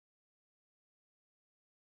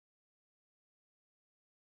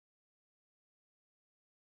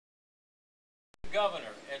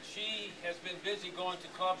governor, and she has been busy going to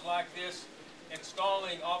clubs like this,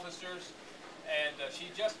 installing officers, and she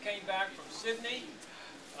just came back from Sydney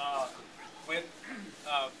with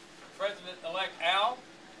President-elect Al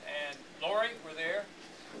and Lori were there,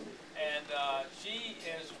 and she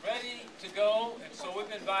is ready to go, and so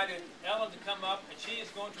we've invited Ellen to come up, and she is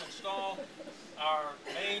going to install our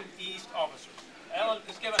Maine East officers. Ellen,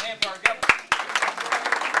 let's give a hand for our governor.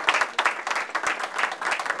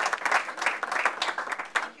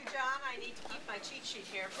 Thank you, John. I need to keep my cheat sheet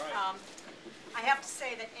here. Right. I have to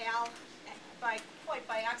say that Al, quite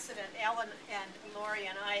by accident, Alan and Lori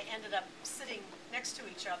and I ended up sitting next to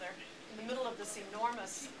each other in the middle of this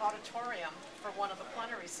enormous auditorium for one of the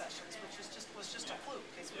plenary sessions, which was just a fluke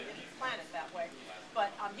because we didn't plan it that way.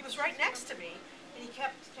 But he was right next to me, and he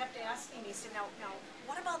kept asking me. He said, "Now,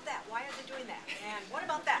 what about that? Why are they doing that? And what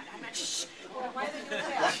about that?" I meant, "Shh, why are they doing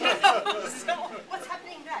that?" So what's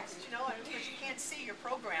happening next? You know, because you can't see your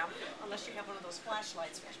program unless you have one of those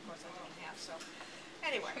flashlights, which of course I don't have. So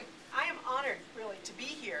anyway, I am honored really to be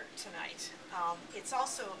here tonight. It's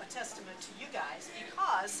also a testament to you guys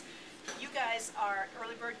because you guys are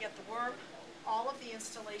Early Bird Get the Worm. All of the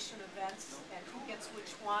installation events and who gets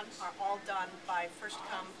which one are all done by first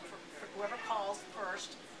come. For whoever calls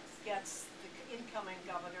first gets the incoming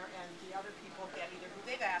governor, and the other people get either who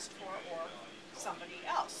they've asked for or somebody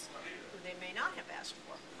else who they may not have asked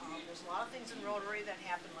for. There's a lot of things in Rotary that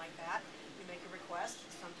happen like that. You make a request,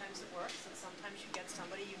 sometimes it works, and sometimes you get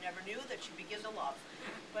somebody you never knew that you begin to love.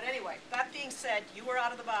 But anyway, that being said, you were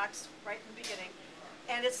out of the box right in the beginning,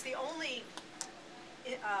 and it's the only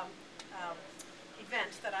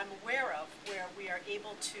event that I'm aware of where we are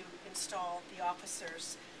able to install the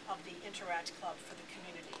officers of the Interact Club for the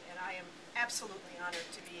community, and I am absolutely honored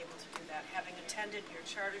to be able to do that. Having attended your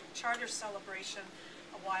charter celebration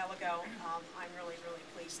a while ago, I'm really, really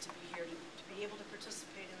pleased to be here to be able to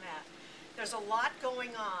participate in that. There's a lot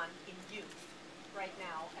going on in youth right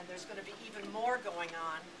now, and there's going to be even more going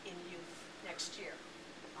on in youth next year.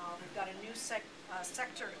 We've got a new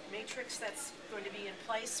sector matrix that's going to be in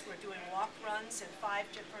place. We're doing walk runs in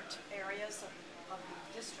 5 different areas of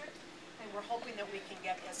the district, and we're hoping that we can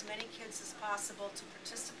get as many kids as possible to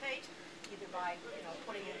participate, either by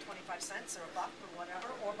putting in 25 cents or $1 or whatever,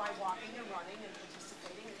 or by walking and running and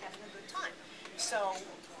participating and having a good time. So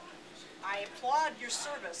I applaud your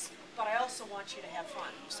service, but I also want you to have fun.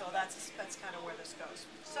 So that's kind of where this goes.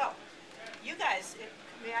 So you guys,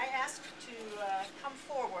 may I ask to come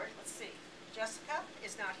forward? Let's see. Jessica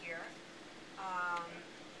is not here.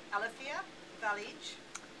 Alithia Valij,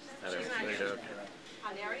 she's not here.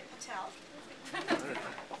 Aneri Patel.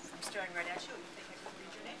 I'm staring right at you. You think I could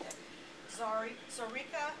read your name there?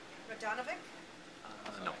 Zorika Radanovic.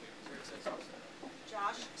 No.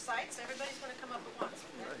 Josh Seitz. Everybody's going to come up at once.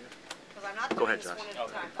 Because I'm not Go doing ahead, this Josh. one at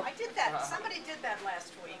a time. I did that. Somebody did that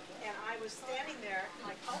last week, and I was standing there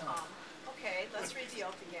like, okay, let's read the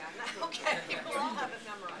oath again. Okay, we'll all have it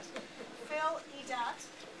memorized. Phil Edat.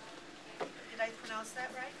 Did I pronounce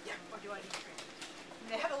that right? Yeah. Or do I need to read it?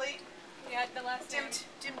 Natalie. Yeah, the last name.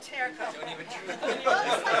 Dimterko. Don't even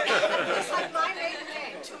It's like my maiden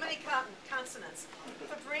name. Too many consonants.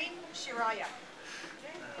 Fabrine Shiraya.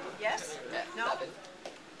 Yes? No?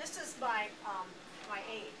 This is my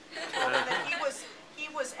aide. That he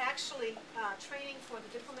was actually training for the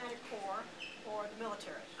diplomatic corps or the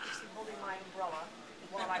military. He's holding my umbrella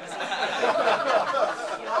while I was eating.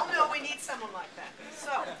 You all know we need someone like that.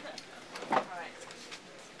 So, all right.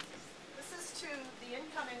 This is to the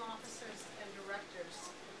incoming officers and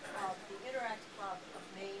directors of the Interact Club of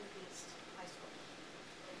Maine East High School.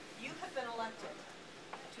 You have been elected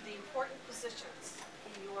to the important positions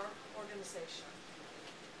in your organization,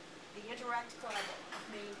 the Interact Club of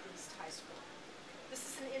Maine East High School. This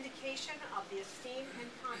is an indication of the esteem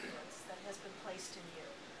and confidence that has been placed in you.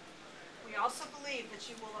 We also believe that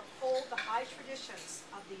you will uphold the high traditions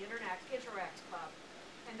of the Interact Club,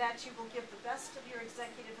 and that you will give the best of your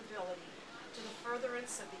executive ability to the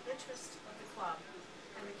furtherance of the interest of the club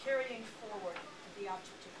and the carrying forward of the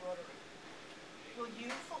object of Rotary. Will you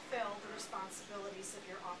fulfill the responsibilities of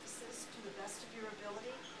your offices to the best of your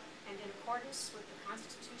ability and in accordance with the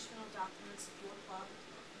constitutional documents of your club?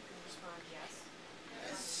 You can respond yes.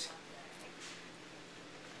 Yes.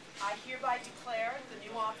 I hereby declare the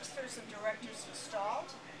new officers and directors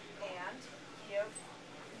installed and give,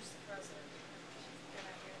 who's the president?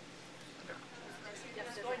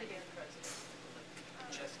 Yes, going to be the president.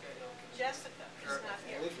 Jessica is not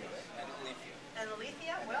here. And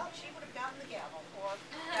Alethea, well, she would have gotten the gavel, or a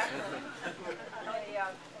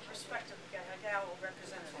respective gavel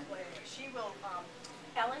representative. She will,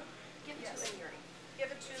 Ellen, give it to Aneri. give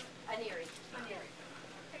it to Aniri. Aniri.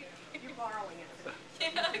 You're borrowing it.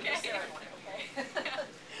 Yeah, okay. Ceremony, okay?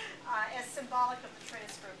 As symbolic of the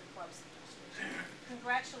transfer of the club's administration.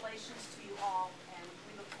 Congratulations to you all, and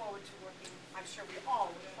we look forward to working, I'm sure we all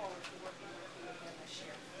look forward to working with you again this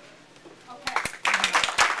year.